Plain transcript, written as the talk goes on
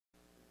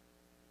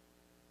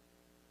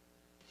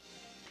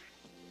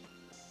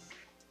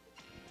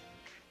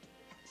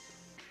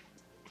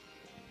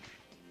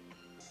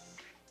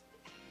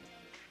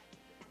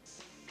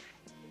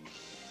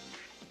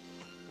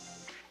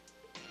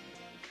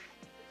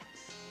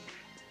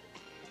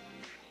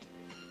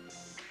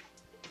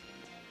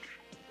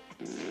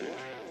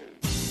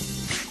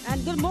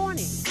and good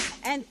morning.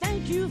 And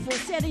thank you for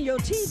setting your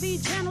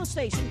TV channel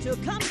station to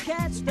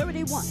COMCAST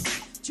 31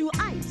 to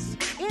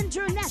I.C.E.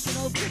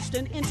 International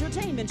Christian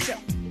Entertainment Show.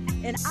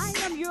 And I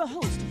am your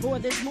host for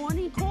this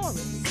morning,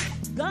 Chorus,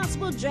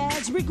 gospel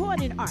jazz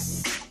recording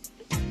artist.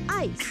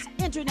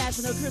 I.C.E.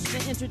 International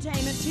Christian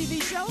Entertainment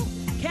TV Show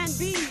can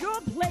be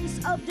your place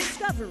of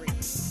discovery.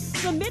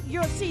 Submit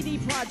your CD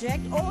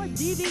project or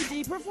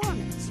DVD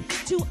performance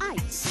to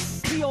I.C.E.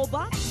 P.O.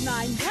 Box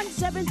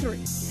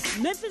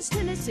 9173, Memphis,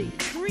 Tennessee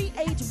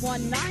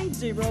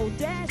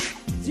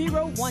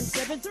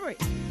 38190-0173.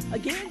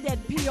 Again,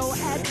 that P.O.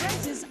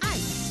 address is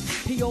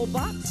I.C.E. P.O.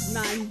 Box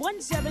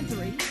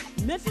 9173,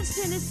 Memphis,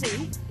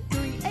 Tennessee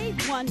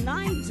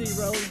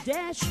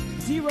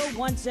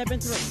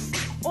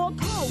 38190-0173. Or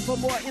call for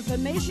more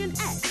information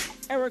at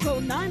area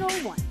code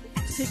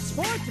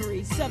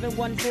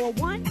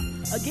 901-643-7141.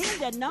 Again,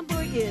 that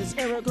number is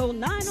area code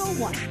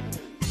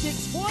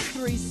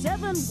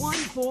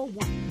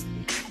 901-643-7141.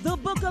 The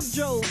book of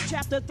Job,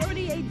 chapter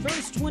 38,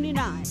 verse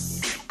 29.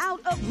 Out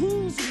of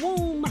whose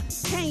womb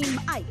came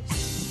ice?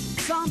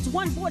 Psalms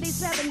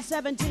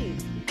 147:17.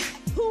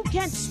 Who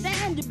can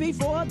stand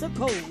before the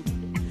cold?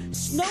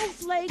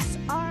 Snowflakes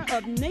are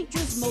of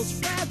nature's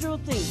most fragile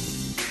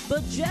things,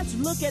 but just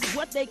look at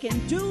what they can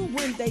do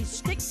when they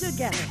stick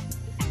together.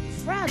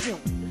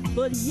 Fragile,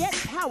 but yet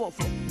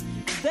powerful.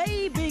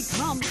 They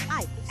become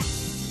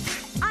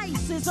ice.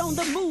 Ice is on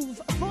the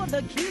move for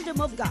the kingdom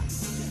of God.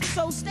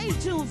 So stay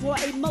tuned for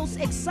a most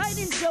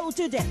exciting show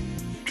today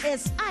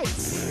as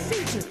I.C.E.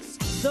 features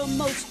the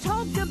most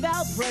talked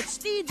about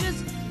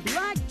prestigious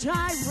black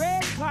tie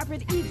red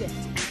carpet event,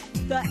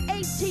 the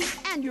 18th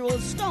Annual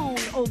Stone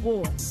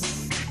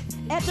Awards,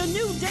 at the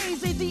New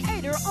Daisy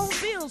Theater on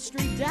Beale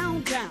Street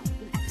downtown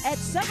at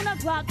 7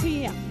 o'clock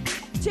p.m.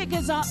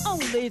 Tickets are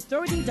only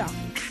 $30.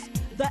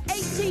 The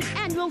 18th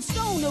Annual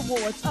Stone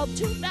Awards of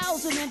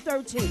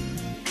 2013,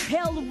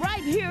 held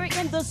right here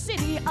in the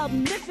city of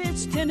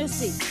Memphis,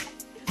 Tennessee.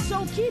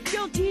 So keep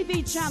your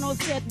TV channel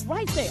set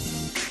right there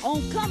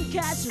on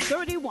COMCAST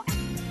 31.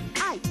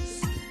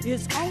 I.C.E.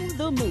 is on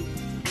the move.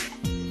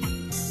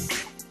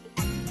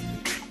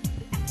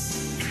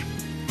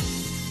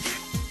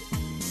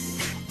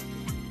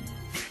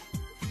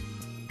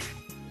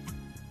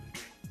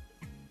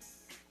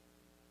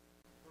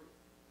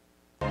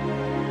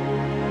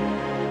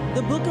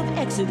 The book of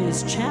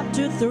Exodus,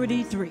 chapter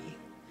 33.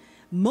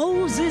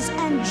 Moses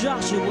and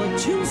Joshua,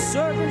 two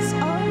servants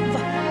of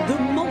the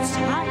Most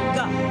High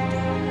God.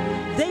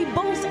 They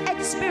both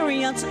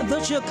experienced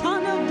the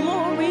Shekinah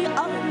glory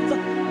of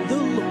the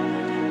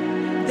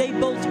Lord. They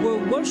both were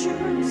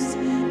worshipers,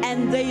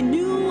 and they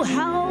knew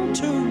how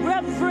to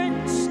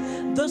reverence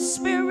the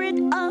Spirit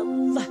of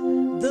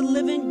the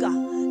living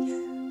God.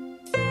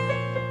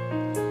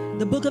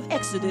 The book of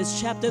Exodus,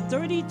 chapter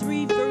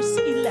 33, verse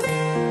 11.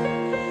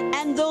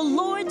 And the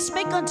Lord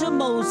spake unto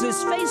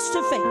Moses face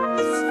to face,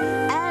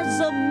 as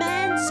a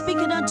man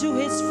speaking unto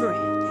his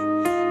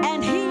friend.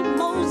 And he,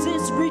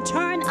 Moses,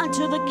 returned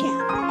unto the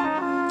camp.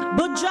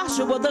 But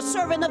Joshua, the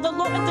servant of the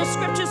Lord, the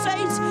scripture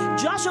says,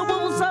 Joshua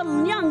was a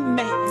young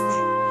man.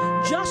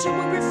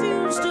 Joshua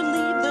refused to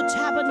leave the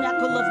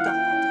tabernacle of God.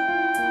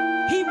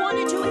 He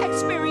wanted to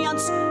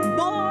experience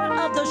more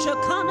of the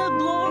Shekinah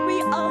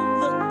glory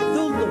of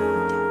the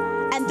Lord.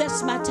 And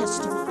that's my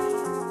testimony.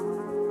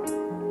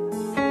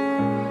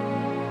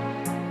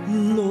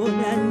 Lord,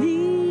 I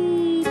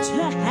need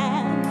to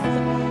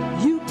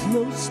have you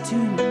close to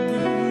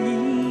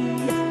me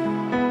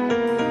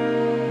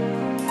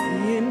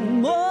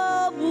in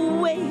more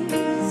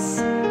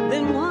ways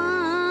than one.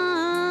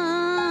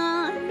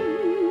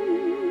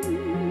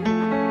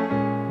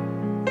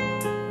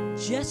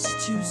 Just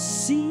to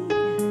see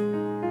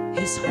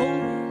his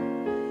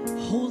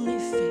holy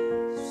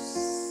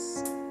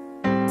face.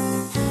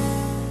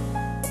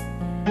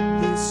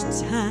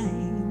 This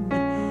time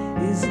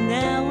is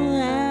now.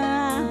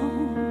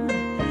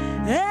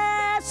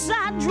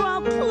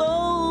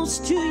 Close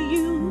to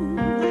you,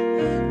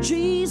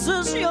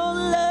 Jesus, your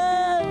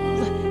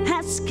love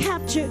has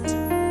captured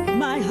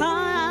my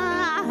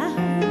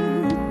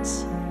heart.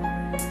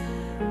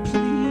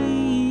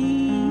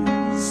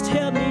 Please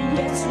tell me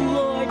yes,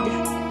 Lord,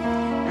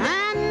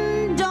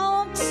 and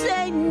don't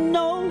say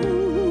no,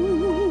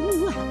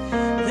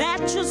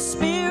 that your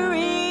spirit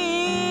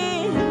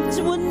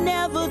will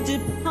never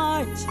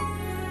depart.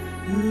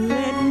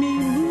 Let me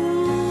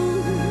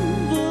move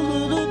a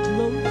little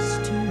close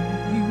to you.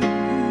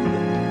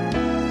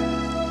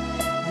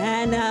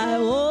 And I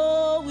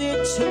owe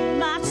it to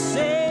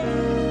myself,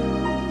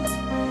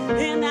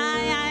 and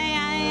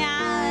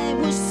I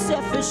will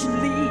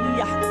selfishly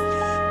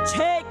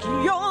take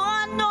your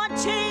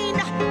anointing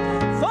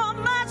for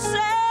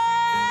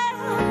myself.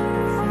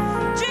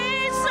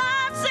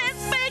 Jesus,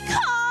 it's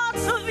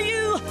because of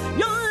you,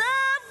 your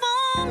love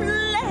won't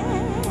let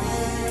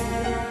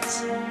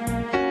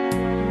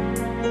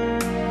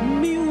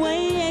me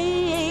wait.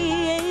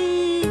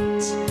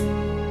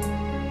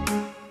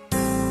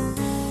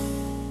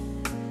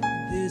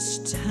 This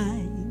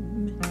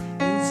time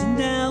is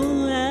now.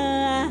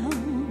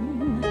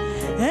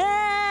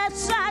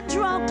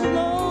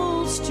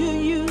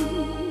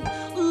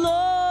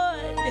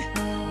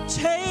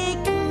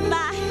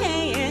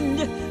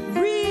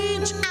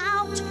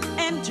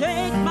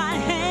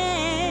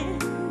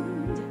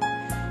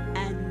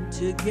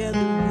 together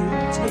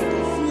we'll take a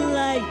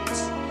flight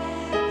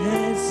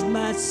as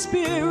my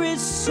spirit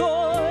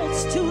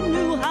soars to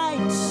new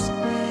heights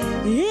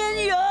in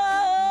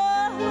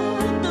your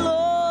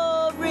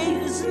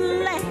glorious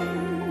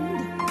land.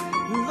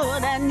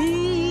 Lord, I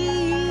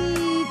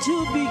need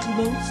to be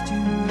close to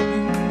you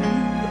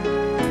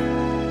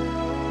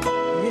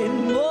in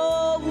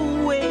more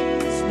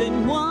ways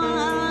than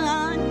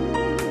one,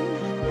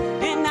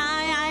 and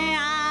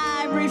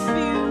I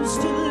refuse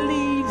to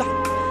leave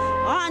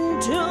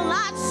until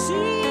I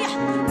see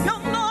your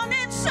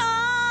morning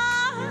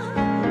sun.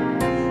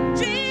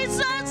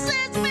 Jesus,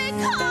 it's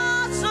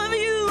because of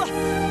you.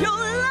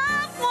 Your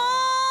love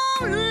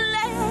won't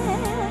let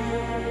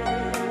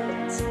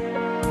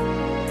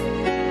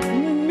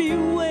me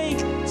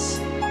wait.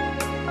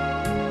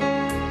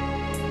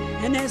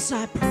 And as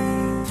I pray,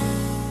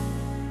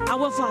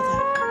 our Father,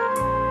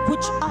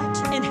 which art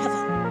in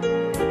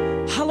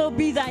heaven, hallowed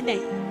be thy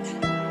name.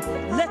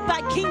 Let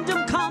thy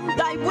kingdom come,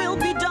 thy will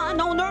be done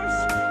on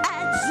earth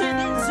as it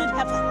is in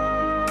heaven.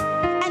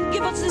 And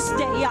give us this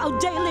day our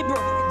daily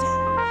bread.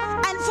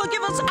 And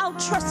forgive us our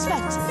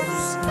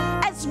trespasses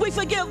as we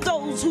forgive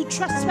those who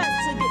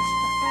trespass against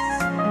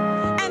us.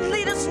 And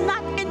lead us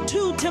not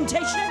into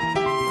temptation,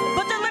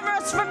 but deliver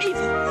us from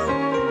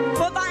evil.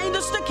 For thine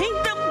is the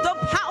kingdom, the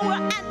power,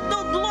 and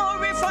the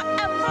glory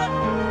forever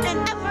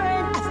and ever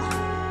and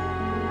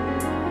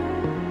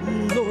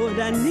ever. Lord,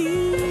 I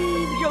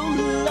need your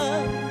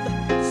love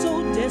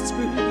so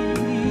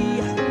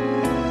desperately,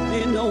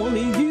 and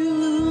only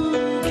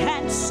you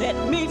can set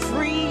me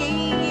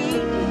free.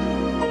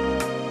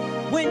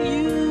 When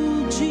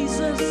you,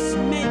 Jesus,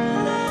 make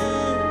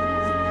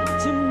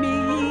love to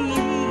me,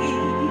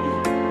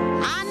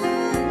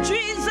 and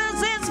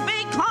Jesus, it's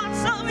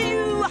because of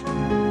you.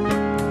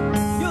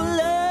 Your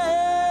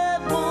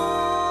love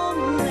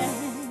won't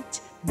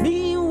let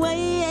me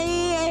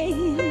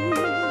wait.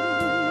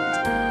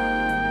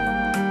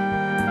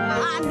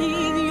 I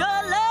need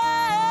your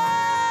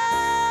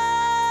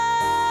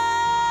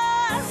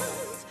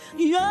love,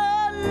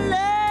 your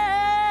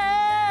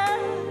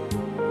love.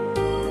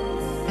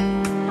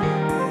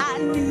 I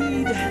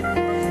need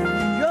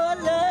your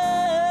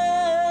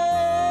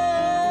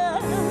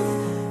love,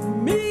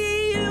 me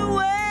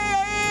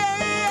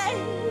wait.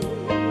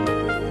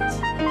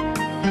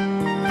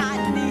 I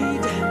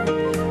need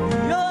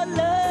your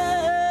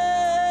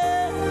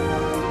love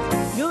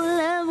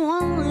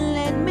won't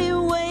let me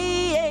wait.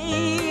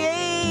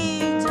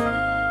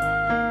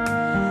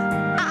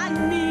 I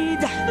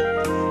need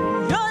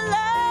your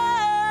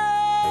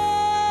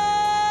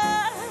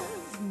love,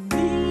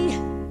 me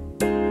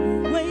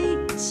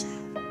wait.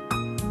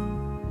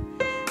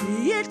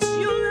 It's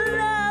your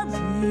love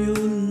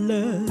won't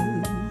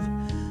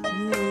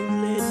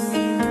let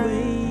me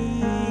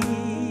wait.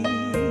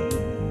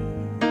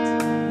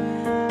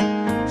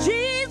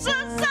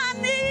 Jesus, I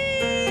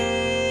need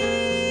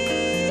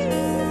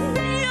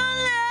your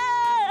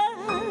love.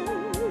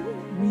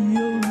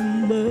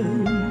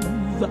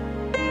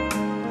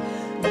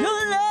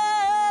 Your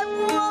love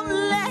won't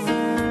let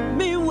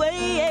me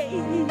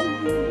wait.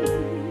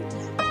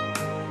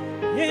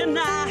 And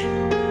I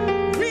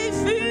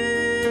refuse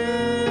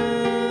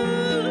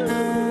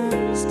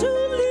to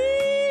leave.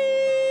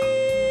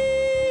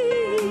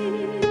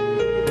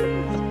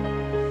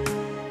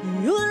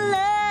 Your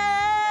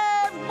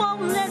love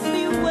won't let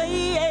me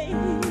wait.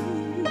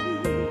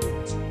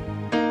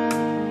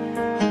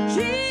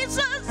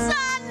 Jesus, I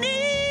need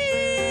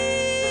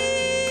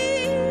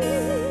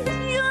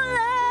your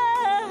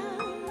love.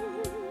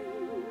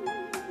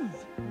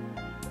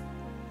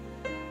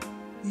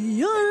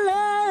 Your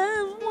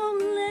love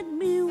won't let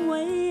me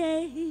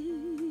wait.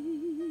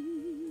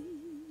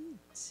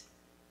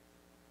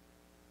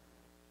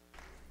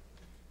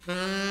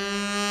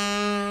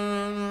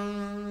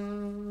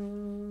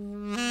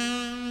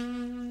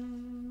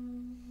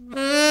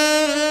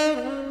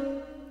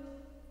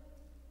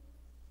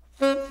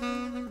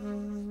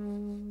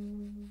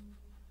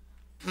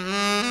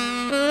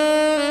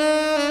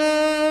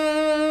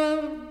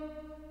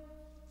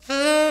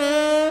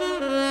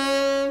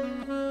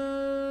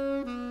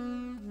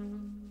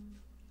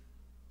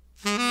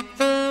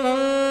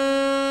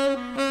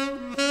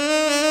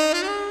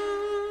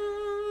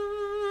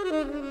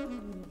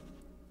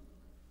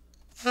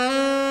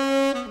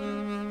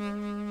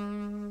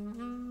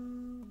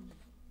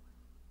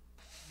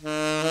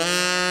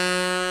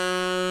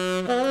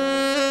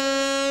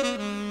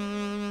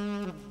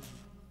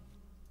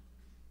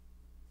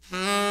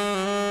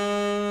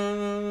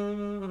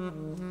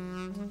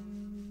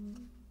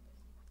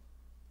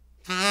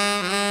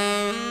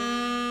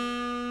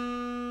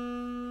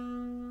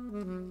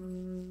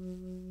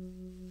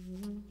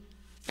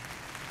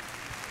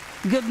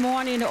 Good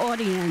morning,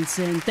 audience,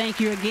 and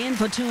thank you again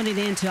for tuning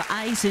in to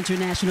I.C.E.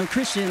 International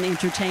Christian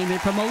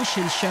Entertainment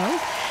Promotion Show.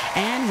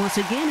 And once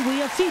again,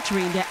 we are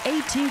featuring the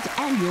 18th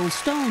Annual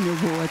Stone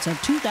Awards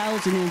of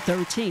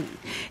 2013,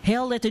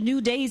 held at the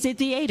New Daisy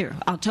Theater,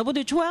 October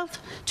the 12th,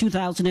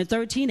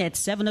 2013 at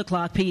 7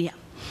 o'clock p.m.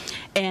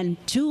 And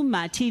to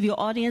my TV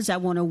audience, I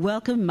want to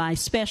welcome my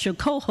special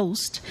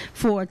co-host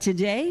for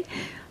today,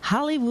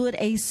 Hollywood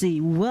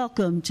A.C.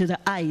 Welcome to the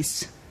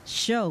I.C.E.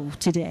 show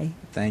today.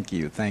 Thank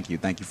you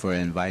for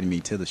inviting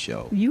me to the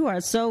show. You are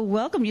so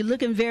welcome. You're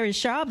looking very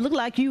sharp. Look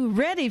like you're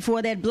ready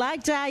for that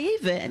black tie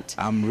event.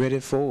 I'm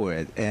ready for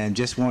it, and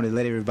just want to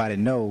let everybody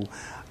know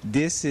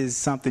this is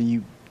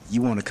something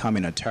you want to come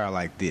in attire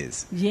like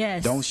this.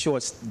 Yes. Don't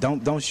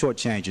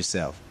shortchange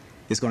yourself.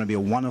 It's going to be a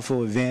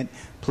wonderful event.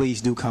 Please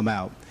do come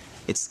out.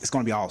 It's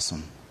going to be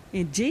awesome.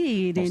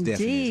 Indeed, Most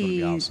definitely, it's going to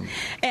be awesome.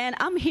 And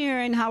I'm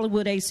hearing,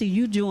 Hollywood A.C.,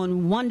 you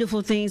doing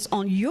wonderful things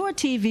on your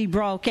TV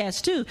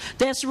broadcast, too.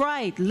 That's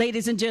right,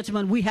 ladies and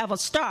gentlemen, we have a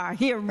star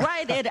here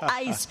right at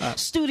I.C.E.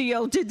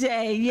 studio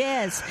today,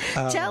 yes.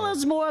 Tell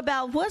us more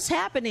about what's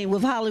happening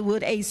with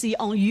Hollywood A.C.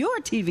 on your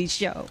TV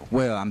show.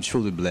 Well, I'm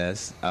truly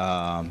blessed.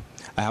 I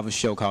have a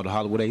show called the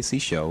Hollywood A.C.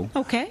 Show.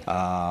 Okay.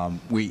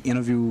 We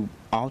interview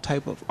all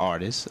type of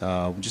artists,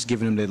 just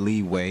giving them the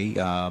leeway,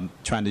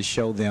 trying to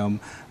show them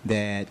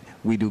that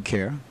we do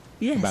care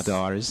about the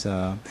artists.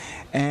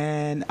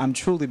 And I'm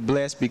truly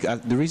blessed because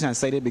the reason I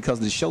say that because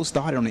the show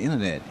started on the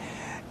internet,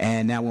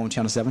 and now we're on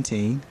Channel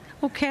 17.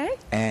 Okay.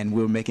 And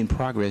we're making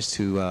progress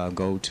to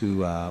go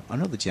to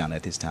another channel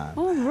at this time.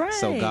 All right.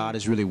 So God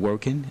is really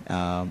working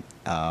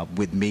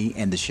with me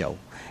and the show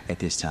at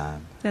this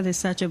time. That is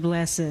such a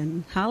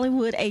blessing.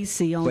 Hollywood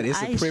A.C. on But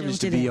it's a privilege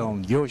to be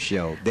on your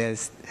show.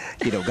 That's,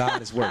 God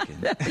is working.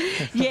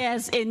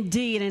 Yes,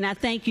 indeed. And I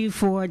thank you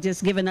for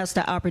just giving us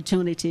the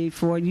opportunity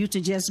for you to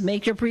just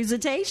make your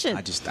presentation.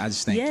 I just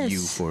thank you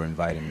for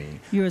inviting me.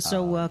 You're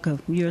so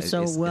welcome. You're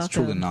so welcome. It's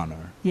truly an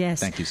honor. Yes.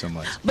 Thank you so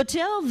much. But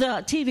tell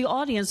the TV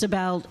audience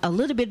about a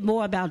little bit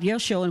more about your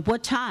show and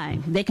what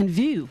time they can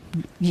view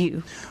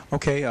you.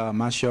 Okay,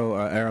 my show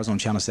airs on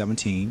Channel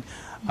 17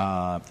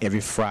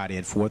 every Friday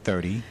at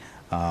 4:30.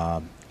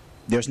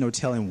 There's no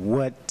telling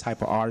what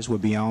type of artists will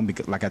be on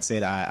because, like I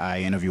said,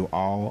 I interview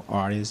all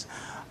artists.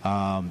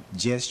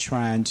 Just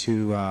trying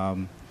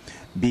to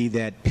be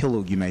that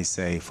pillow, you may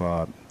say,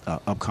 for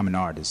upcoming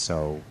artists.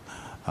 So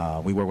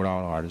we work with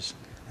all artists.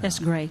 That's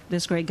great.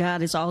 That's great.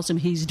 God is awesome.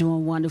 He's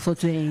doing wonderful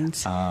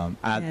things.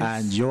 I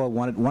enjoy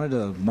one of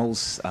the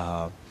most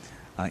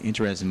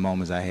interesting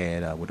moments I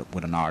had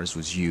with an artist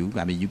was you.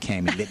 I mean, you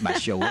came and lit my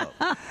show up.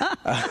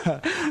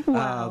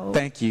 Wow.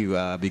 Thank you,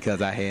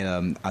 because I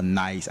had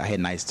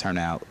nice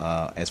turnout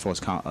as far as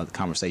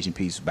conversation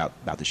piece about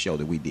the show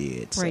that we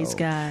did. Praise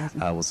God.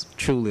 It was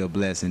truly a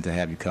blessing to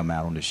have you come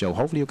out on the show.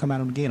 Hopefully, you'll come out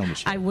again on the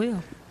show. I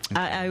will.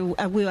 I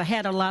will. I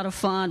had a lot of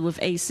fun with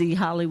A.C.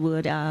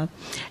 Hollywood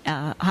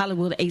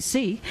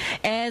A.C.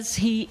 as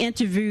he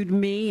interviewed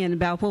me and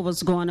about what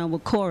was going on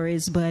with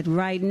chorus. But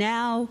right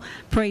now,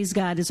 praise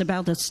God, it's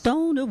about the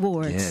Stone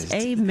Awards. Yes.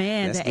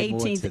 Amen. The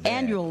 18th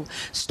Annual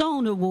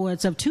Stone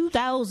Awards of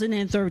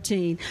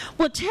 2013.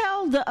 Well,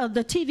 tell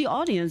the TV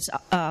audience,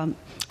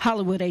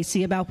 Hollywood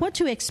A.C., about what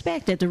to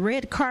expect at the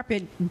red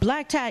carpet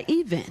black tie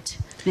event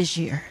this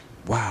year.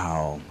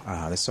 Wow,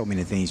 there's so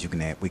many things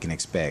we can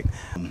expect.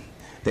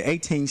 The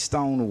 18th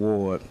Stone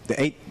Award, the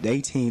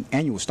 18th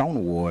Annual Stone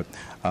Award,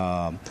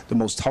 the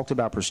most talked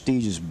about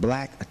prestigious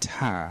black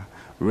attire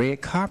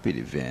red carpet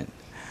event.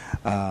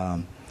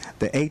 The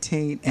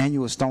 18th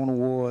Annual Stone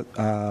Award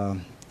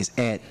is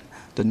at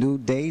the New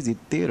Daisy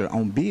Theater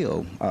on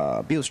Beale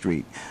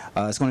Street.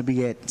 It's going to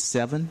be at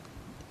 7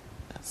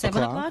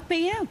 o'clock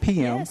p.m.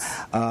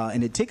 Yes.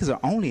 And the tickets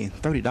are only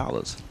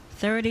 $30.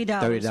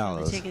 $30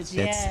 for the tickets.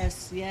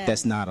 Yes.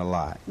 That's not a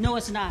lot. No,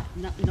 it's not.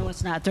 No,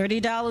 it's not.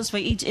 $30 for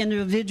each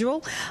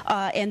individual.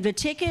 And the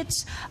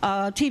tickets,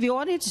 TV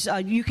audience,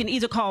 you can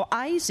either call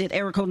I.C.E. at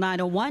area code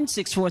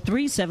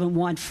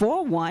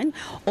 901-643-7141,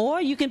 or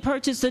you can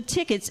purchase the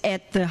tickets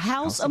at the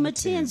House of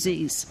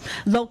Matenzies,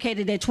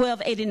 located at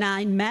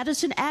 1289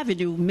 Madison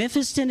Avenue,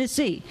 Memphis,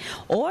 Tennessee.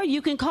 Or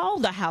you can call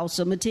the House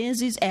of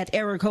Matenzies at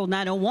area code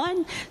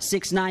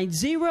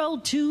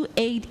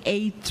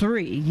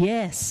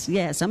 901-690-2883.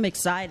 Yes, I'm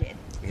excited.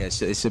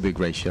 Yes, it should be a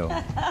great show.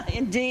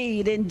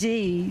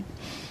 Indeed.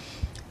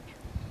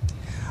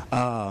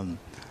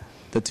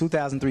 The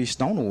 2003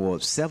 Stone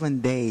Awards,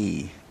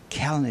 7-day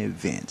calendar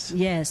events.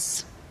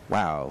 Yes.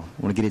 Wow.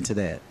 I want to get into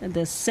that. The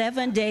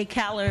 7-day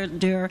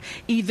calendar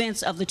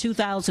events of the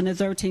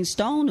 2013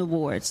 Stone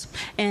Awards.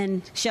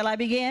 And shall I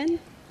begin,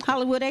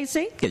 Hollywood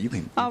A.C.? Yeah, you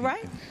can. All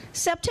right.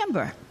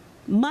 September.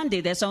 Monday,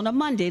 that's on a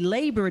Monday,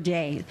 Labor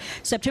Day,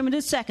 September the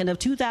 2nd of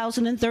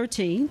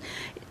 2013.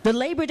 The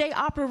Labor Day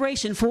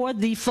operation for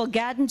the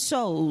Forgotten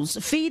Souls,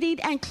 feeding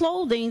and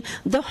clothing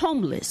the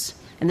homeless.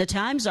 And the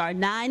times are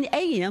 9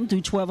 a.m.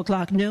 through 12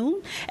 o'clock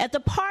noon at the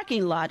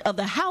parking lot of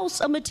the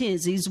House of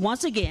Matenzies,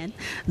 once again,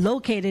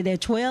 located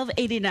at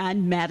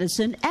 1289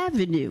 Madison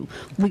Avenue.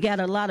 We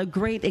got a lot of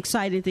great,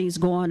 exciting things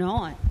going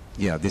on.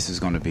 Yeah, this is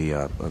going to be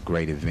a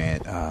great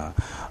event. The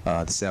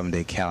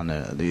 7-day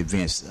calendar, the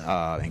events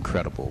are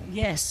incredible.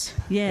 Yes,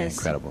 They're yes.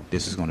 incredible.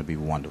 This is going to be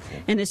wonderful.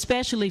 And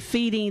especially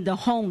feeding the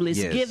homeless,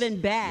 Yes, giving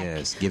back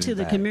yes, giving to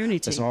the back.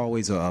 community. It's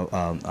always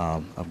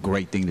a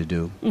great thing to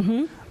do.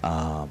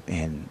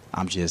 And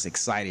I'm just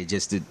excited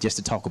just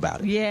to talk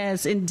about it.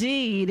 Yes,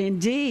 indeed,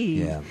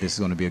 indeed. Yeah, this is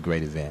going to be a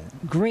great event.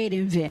 Great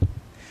event.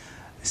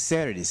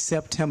 Saturday,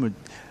 September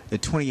the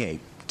 28th,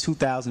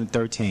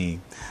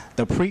 2013,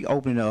 the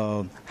pre-opening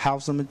of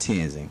House of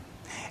Mackenzie,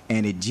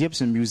 an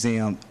Egyptian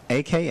museum,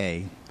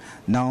 a.k.a.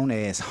 known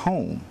as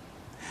Home.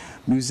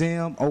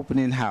 Museum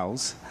opening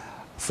house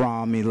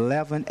from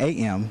 11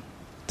 a.m.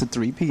 to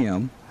 3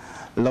 p.m.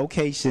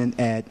 Location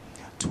at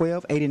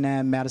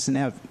 1289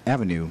 Madison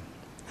Avenue.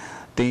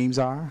 Themes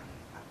are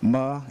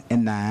Myrrh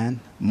and 9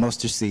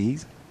 mustard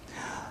seeds.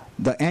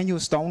 The annual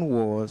Stone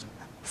Awards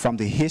from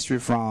the history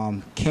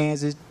from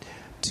Kansas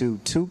to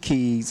two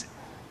keys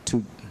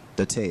to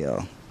the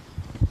tale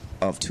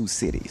of two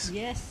cities.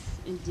 Yes,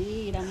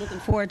 indeed. I'm looking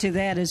forward to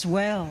that as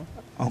well.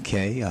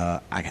 Okay,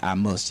 I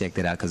must check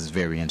that out because it's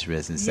very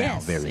interesting. It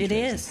sounds very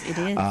interesting.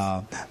 It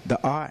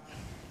is.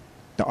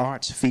 The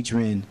arts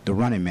featuring the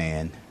Running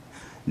Man,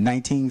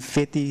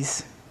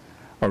 1950s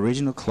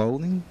original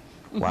clothing.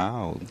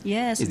 Wow.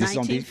 Yes, is this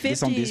 1950s.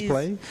 This on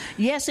display?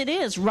 Yes, it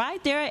is.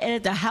 Right there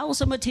at the House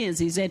of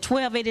Mackenzie's at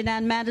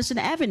 1289 Madison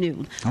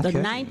Avenue. Okay. The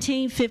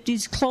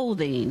 1950s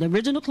clothing, the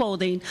original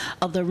clothing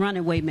of the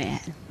Runaway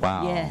Man.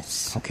 Wow.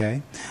 Yes.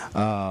 Okay.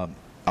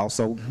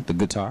 Also, the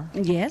guitar,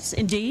 Yes,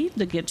 indeed.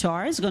 The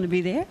guitar is going to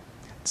be there.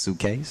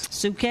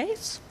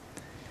 suitcase,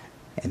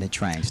 and the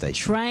train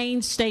station.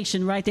 Train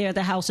station right there at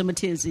the House of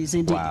Mackenzie's.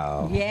 Indeed.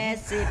 Wow.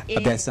 Yes, it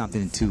is. That's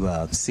something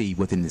to see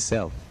within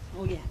itself.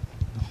 Oh, yeah.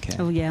 Okay.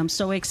 Oh, yeah, I'm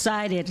so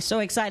excited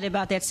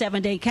about that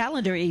 7-day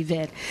calendar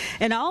event.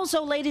 And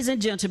also, ladies and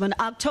gentlemen,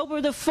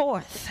 October the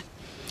 4th,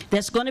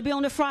 that's going to be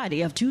on the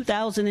Friday of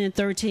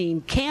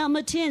 2013, Cam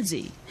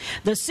Mackenzie,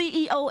 the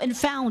CEO and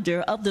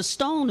founder of the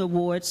Stone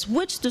Awards,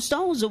 which the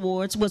Stones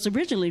Awards was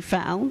originally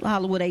found,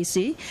 Hollywood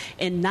I.C.E.,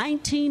 in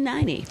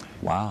 1990.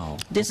 Wow.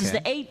 This is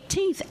the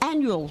 18th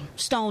annual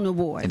Stone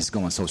Award. And it's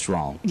going so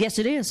strong. Yes,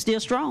 it is.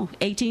 Still strong.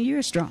 18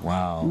 years strong.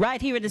 Wow.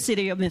 Right here in the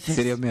city of Memphis.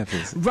 City of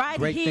Memphis. Right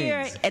Great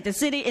here things at the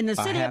city of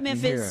happening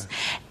Memphis. here.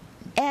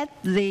 At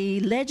the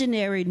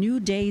legendary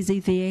New Daisy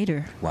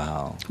Theater.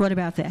 Wow. What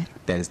about that?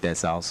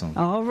 That's awesome.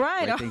 All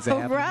right, Great things are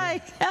all happening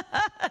right.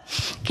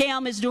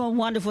 Cam is doing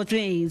wonderful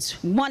things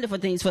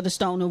for the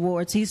Stone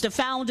Awards. He's the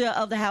founder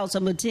of the House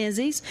of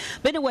Mackenzie's.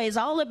 But anyway, it's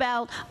all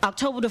about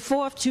October the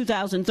 4th,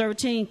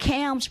 2013,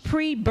 Cam's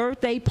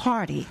pre-birthday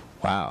party.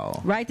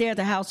 Wow. Right there at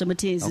the House of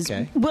Mackenzie's.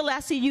 Okay. Will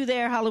I see you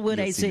there, Hollywood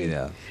You'll AC? see me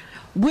there.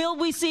 Will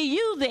we see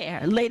you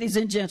there, ladies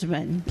and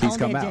gentlemen? Please on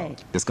come that out.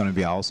 day? It's going to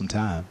be an awesome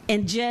time.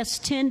 And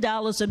just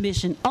 $10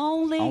 admission.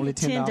 Only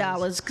 $10?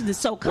 $10.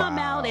 So come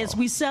Wow. out as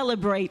we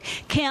celebrate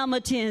Cam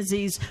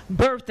Mackenzie's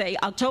birthday,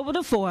 October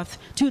the 4th,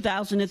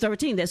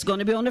 2013. That's going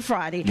to be on a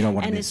Friday. You don't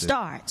want to and miss it it.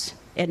 starts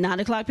at 9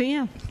 o'clock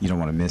p.m. You don't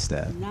want to miss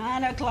that.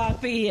 9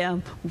 o'clock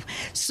p.m.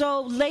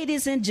 So,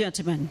 ladies and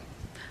gentlemen,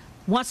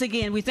 once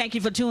again, we thank you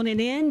for tuning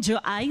in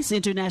to I.C.E.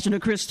 International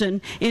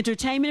Christian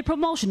Entertainment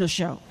Promotional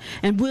Show.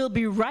 And we'll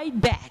be right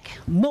back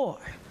more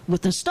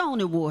with the Stone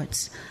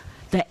Awards,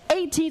 the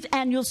 18th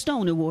Annual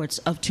Stone Awards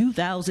of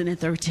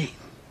 2013.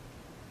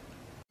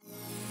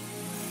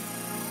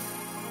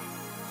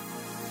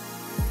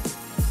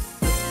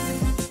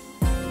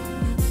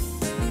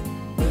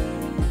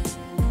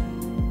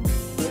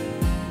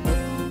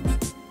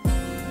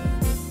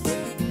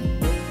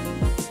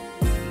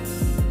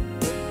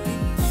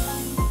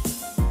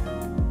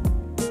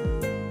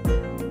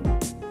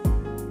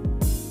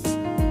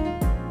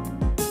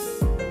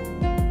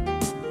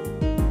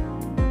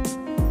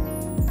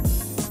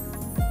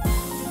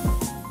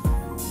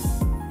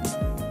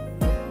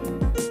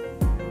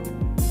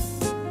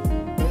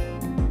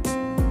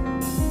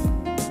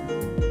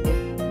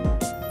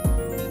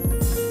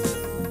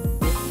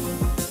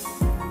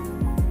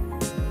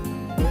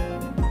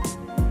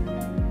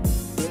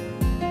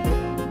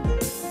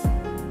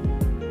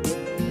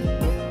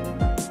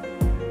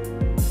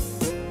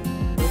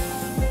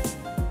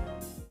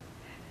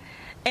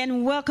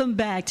 And welcome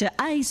back to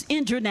I.C.E.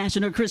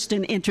 International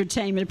Christian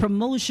Entertainment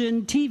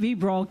Promotion TV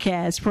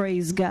broadcast.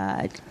 Praise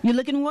God. You're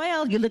looking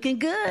well. You're looking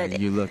good. And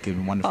you're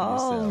looking wonderful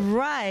All yourself.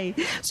 right.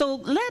 So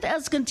let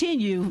us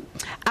continue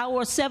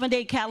our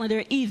 7-day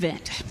calendar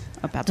event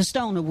about the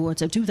Stone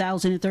Awards of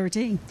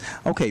 2013.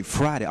 Okay,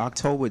 Friday,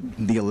 October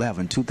the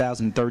 11th,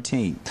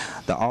 2013,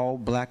 the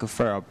all-black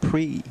affair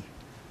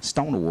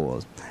pre-Stone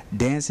Awards,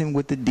 Dancing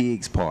with the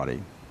Diggs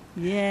Party.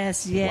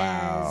 Yes, yes.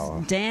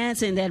 Wow.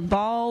 Dancing, that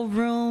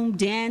ballroom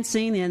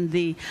dancing and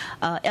the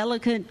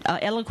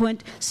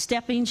eloquent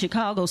stepping,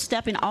 Chicago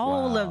stepping,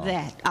 all Wow. of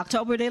that.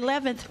 October the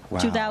 11th, Wow.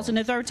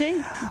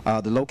 2013.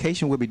 The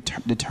location will be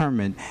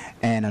determined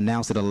and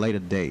announced at a later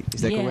date.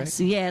 Is that Yes, correct?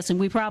 yes, and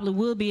we probably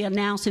will be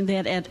announcing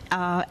that at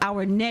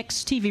our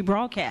next TV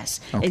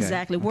broadcast, Okay,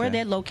 exactly where okay.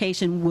 that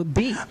location would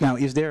be. Now,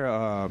 is there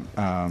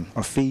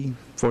a fee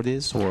for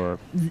this, or?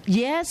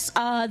 Yes,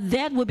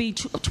 that would be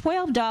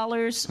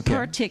 $12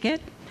 per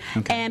ticket.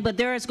 Okay. But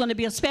there is going to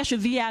be a special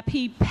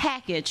VIP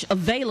package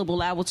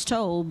available, I was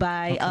told,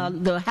 by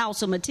the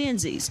House of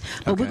Matenzies.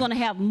 But we're going to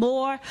have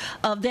more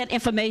of that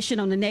information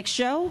on the next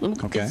show.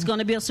 It's going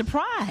to be a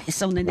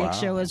surprise on the next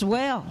show as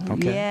well.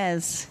 Okay.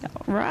 Yes.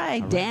 All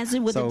right.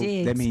 Dancing with the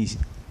Digs. That means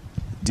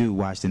do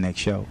watch the next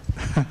show.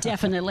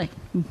 Definitely.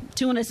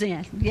 Tune us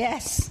in.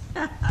 Yes.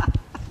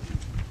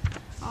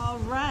 All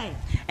right.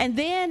 And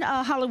then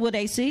Hollywood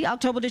AC,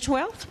 October the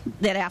 12th,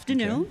 that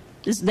afternoon.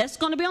 Okay. That's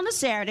going to be on a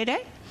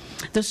Saturday.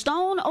 The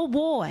Stone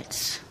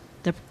Awards,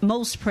 the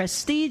most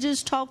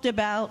prestigious, talked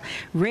about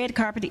red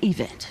carpet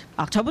event,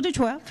 October the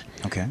 12th.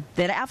 Okay.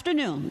 That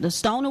afternoon, the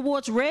Stone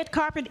Awards red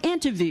carpet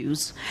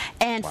interviews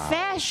and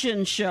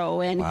fashion show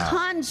and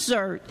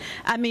concert.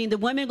 I mean, the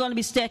women are going to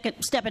be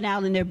stepping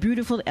out in their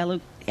beautiful,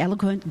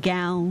 eloquent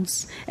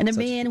gowns, and the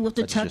men with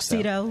the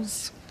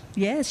tuxedos.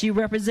 Yes, you're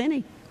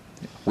representing.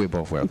 We're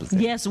both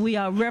representing. Yes, we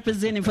are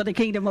representing for the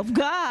kingdom of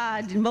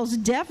God,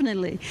 most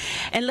definitely.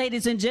 And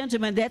ladies and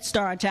gentlemen, that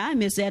start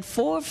time is at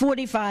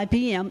 4:45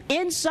 p.m.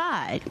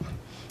 inside.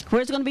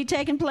 Where's it going to be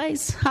taking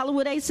place?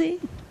 Hollywood AC?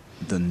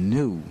 The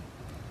new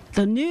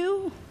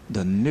Daisy.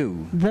 The new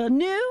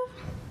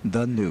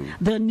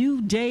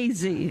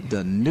Daisy.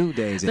 The new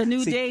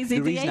Daisy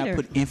The reason Theater. I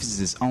put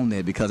emphasis on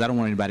that because I don't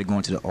want anybody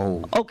going to the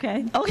old.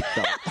 Okay.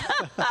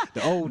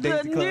 The old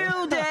Daisy The Club.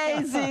 new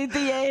Daisy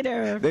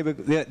Theater.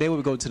 They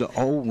would go to the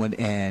old one,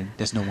 and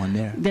there's no one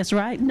there. That's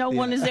right. No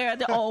one is there at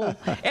the old.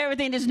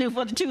 Everything is new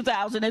for the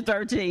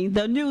 2013.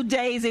 The new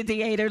Daisy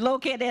Theater,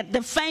 located at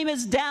the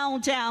famous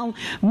downtown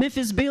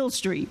Memphis Beale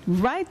Street,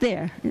 right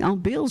there on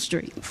Beale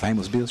Street.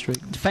 Famous Beale Street?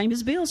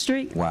 Famous Beale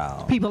Street.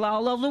 Wow. People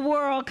all over the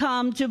world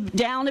come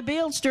down to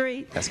Beale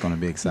Street. That's going to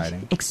be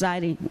exciting.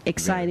 Exciting,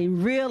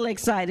 real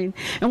exciting.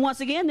 And once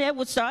again, that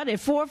would start at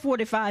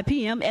 4:45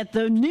 p.m. at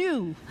the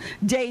new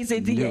Daisy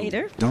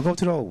Theater. Don't go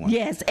to the old one.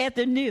 Yes, at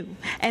the new.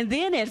 And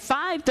then at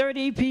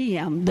 5:30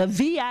 p.m., the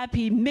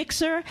VIP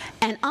mixer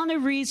and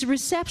honorees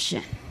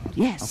reception.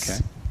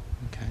 Yes.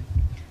 Okay.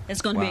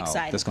 It's going to be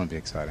exciting. That's going to be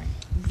exciting.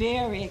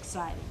 Very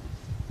exciting.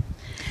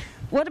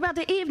 What about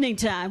the evening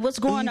time? What's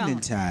going on?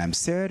 Evening time,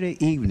 Saturday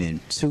evening,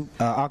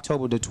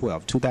 October the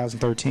 12th,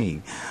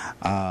 2013.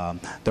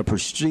 The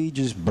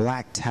prestigious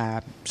black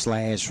tie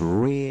 /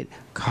 red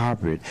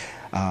carpet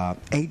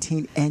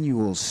 18th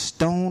annual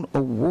Stone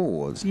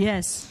Awards.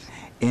 Yes.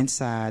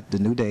 Inside the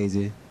New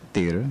Daisy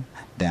Theater,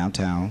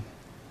 downtown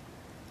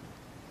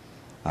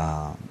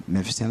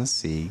Memphis,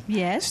 Tennessee.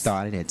 Yes.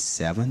 Started at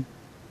 7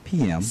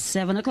 p.m.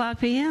 7 o'clock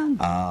p.m.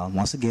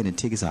 Once again, the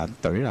tickets are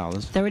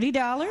 $30.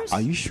 $30?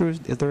 Are you sure it's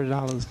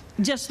 $30?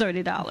 Just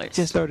 $30.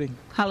 Just 30.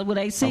 Hollywood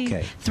AC.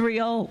 Okay.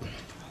 30. Okay.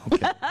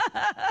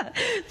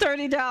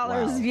 $30.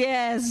 Wow.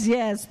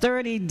 Yes,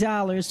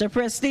 $30. The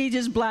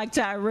prestigious black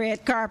tie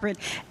red carpet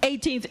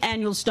 18th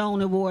annual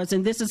Stone Awards,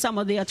 and this is some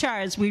of the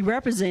attires we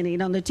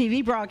representing on the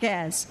TV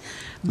broadcast.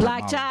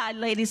 Black tie,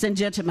 ladies and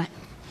gentlemen.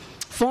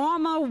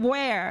 Formal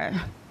wear.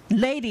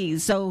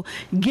 Ladies, so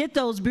get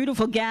those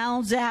beautiful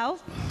gowns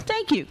out.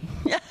 Thank you.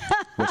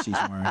 What she's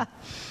wearing.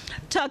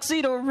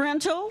 Tuxedo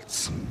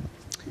Rentals.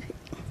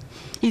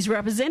 He's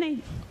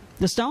representing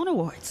the Stone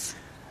Awards.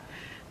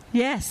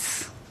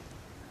 Yes.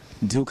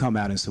 Do come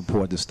out and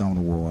support the Stone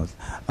Awards.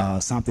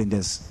 Something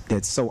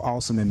that's so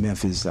awesome in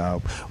Memphis.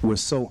 We're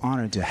so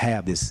honored to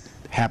have this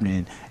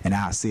happening in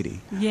our city.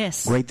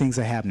 Yes. Great things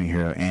are happening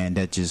here, and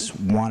that's just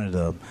one of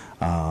the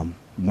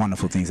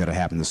wonderful things that are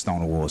happening at the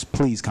Stone Awards.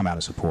 Please come out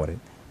and support it.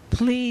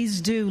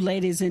 Please do,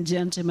 ladies and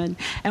gentlemen.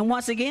 And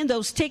once again,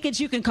 those tickets,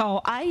 you can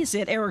call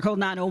I.C.E. at area code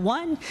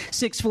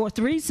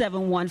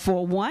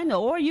 901-643-7141,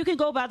 or you can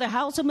go by the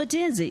House of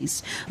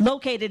Matenzies,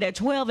 located at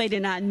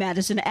 1289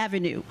 Madison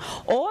Avenue,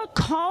 or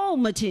call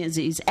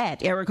Matenzies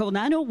at area code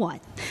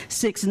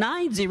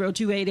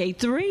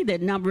 901-690-2883.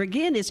 That number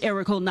again is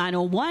area code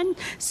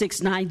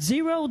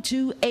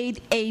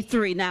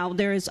 901-690-2883. Now,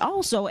 there is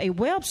also a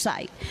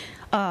website,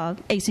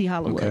 AC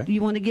Hollywood. Okay.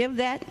 You want to give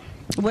that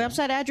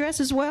website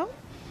address as well?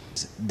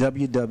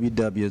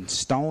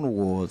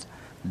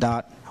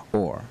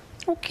 www.stoneawards.org.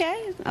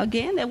 Okay.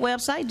 Again, that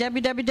website,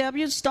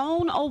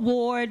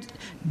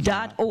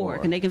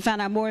 www.stoneaward.org. And they can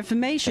find out more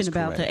information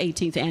about the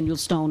 18th Annual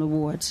Stone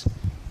Awards.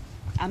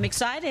 I'm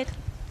excited.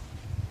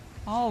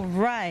 All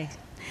right.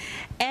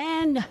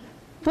 And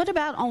what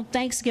about on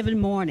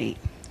Thanksgiving morning?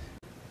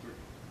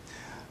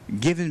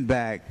 Giving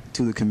back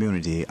to the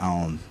community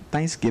on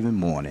Thanksgiving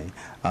morning.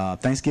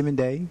 Thanksgiving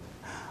Day,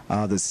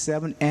 the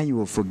 7th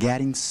Annual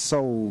Forgetting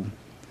Souls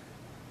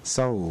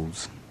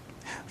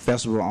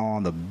Festival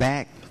on the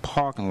back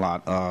parking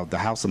lot of the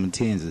House of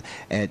Matenzies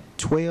at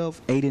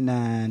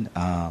 1289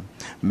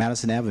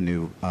 Madison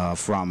Avenue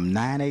from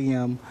 9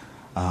 a.m.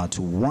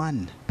 To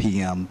 1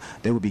 p.m.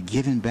 They will be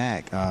giving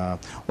back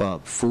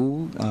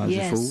food.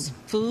 Yes,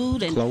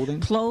 food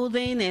and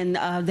clothing,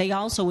 and they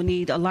also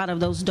need a lot of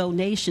those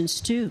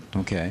donations too.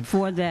 Okay.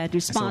 For that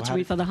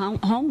responsibility for the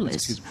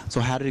homeless.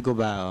 So how did it go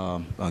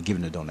about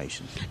giving the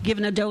donations?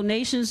 Giving the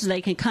donations,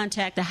 they can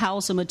contact the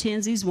House of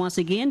Matenzies once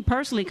again.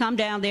 Personally, come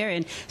down there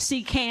and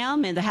see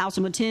Cam and the House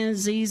of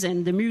Matenzies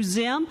and the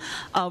museum.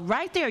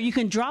 Right there, you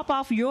can drop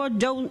off your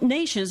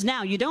donations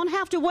now. You don't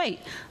have to wait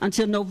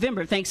until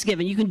November,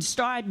 Thanksgiving. You can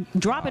start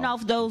dropping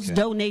off those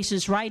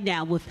donations right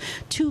now with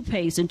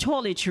toothpaste and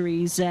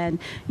toiletries and,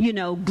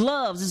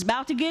 gloves. It's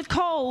about to get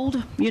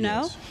cold,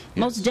 Yes.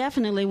 Most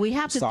definitely. We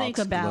have to think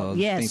about,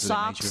 gloves,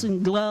 socks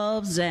and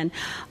gloves and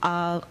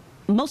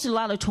mostly a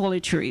lot of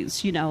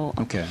toiletries,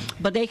 Okay.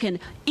 But they can,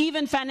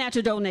 even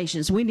financial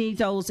donations, we need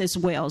those as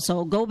well.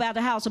 So go by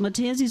the House of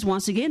Matenzies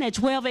once again at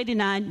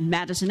 1289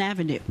 Madison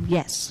Avenue.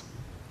 Yes.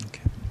 Okay.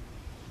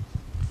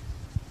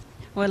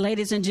 Well,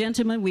 ladies and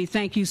gentlemen, we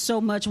thank you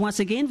so much once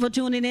again for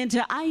tuning in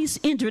to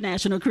I.C.E.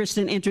 International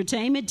Christian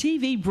Entertainment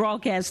TV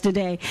broadcast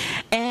today.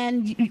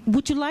 And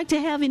would you like to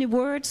have any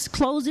words,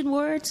 closing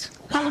words,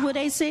 Hollywood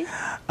AC?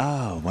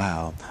 Oh,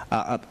 wow.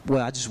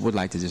 Well, I just would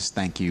like to just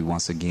thank you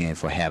once again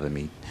for having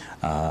me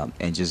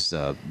and just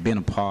being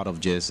a part of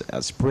just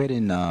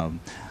spreading the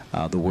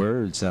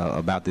words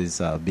about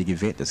this big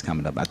event that's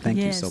coming up. I thank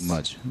you so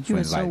much for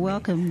You're so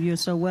welcome. Me. You're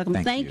so welcome.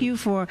 Thank you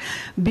for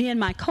being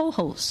my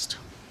co-host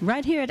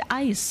right here at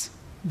ICE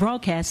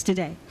broadcast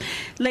today.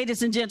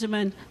 Ladies and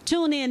gentlemen,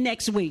 tune in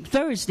next week,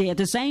 Thursday at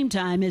the same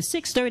time at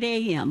 6:30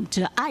 a.m.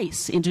 to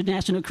ICE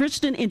International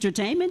Christian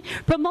Entertainment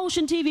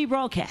Promotion TV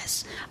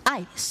broadcast.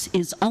 ICE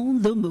is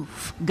on the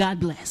move. God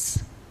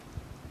bless.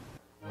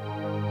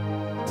 You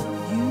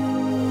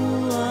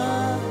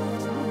are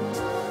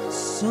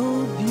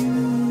so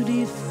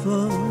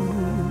beautiful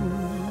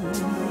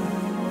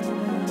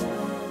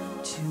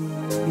to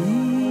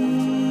me.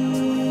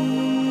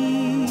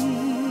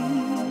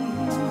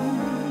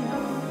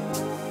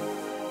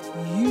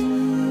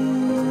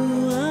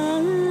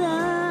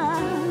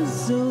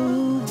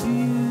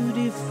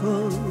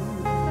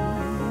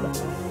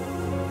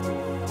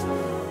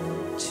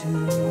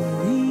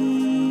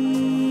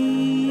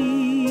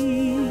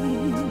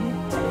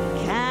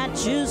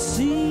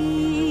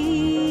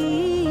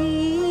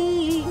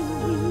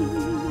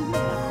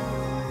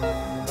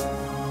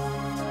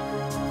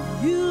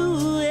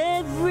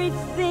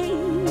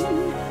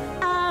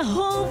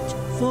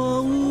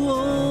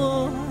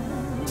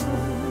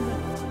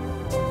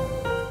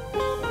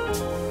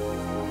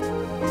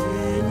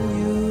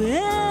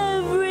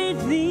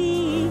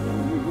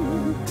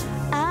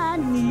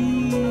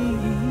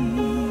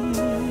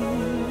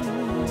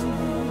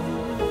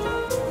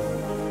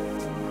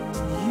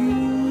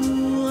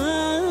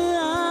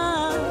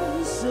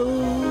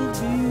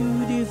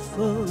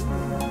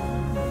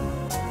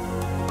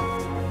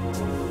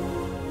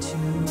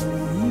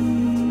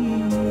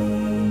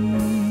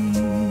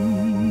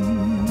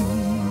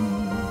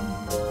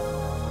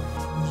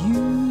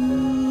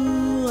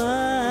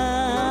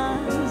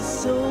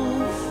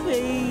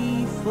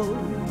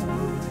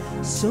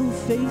 So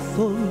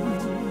faithful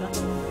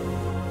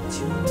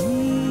to me.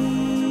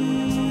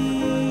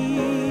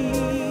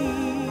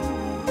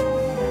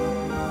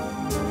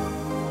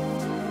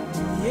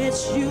 Yes,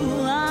 you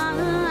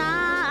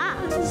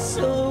are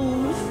so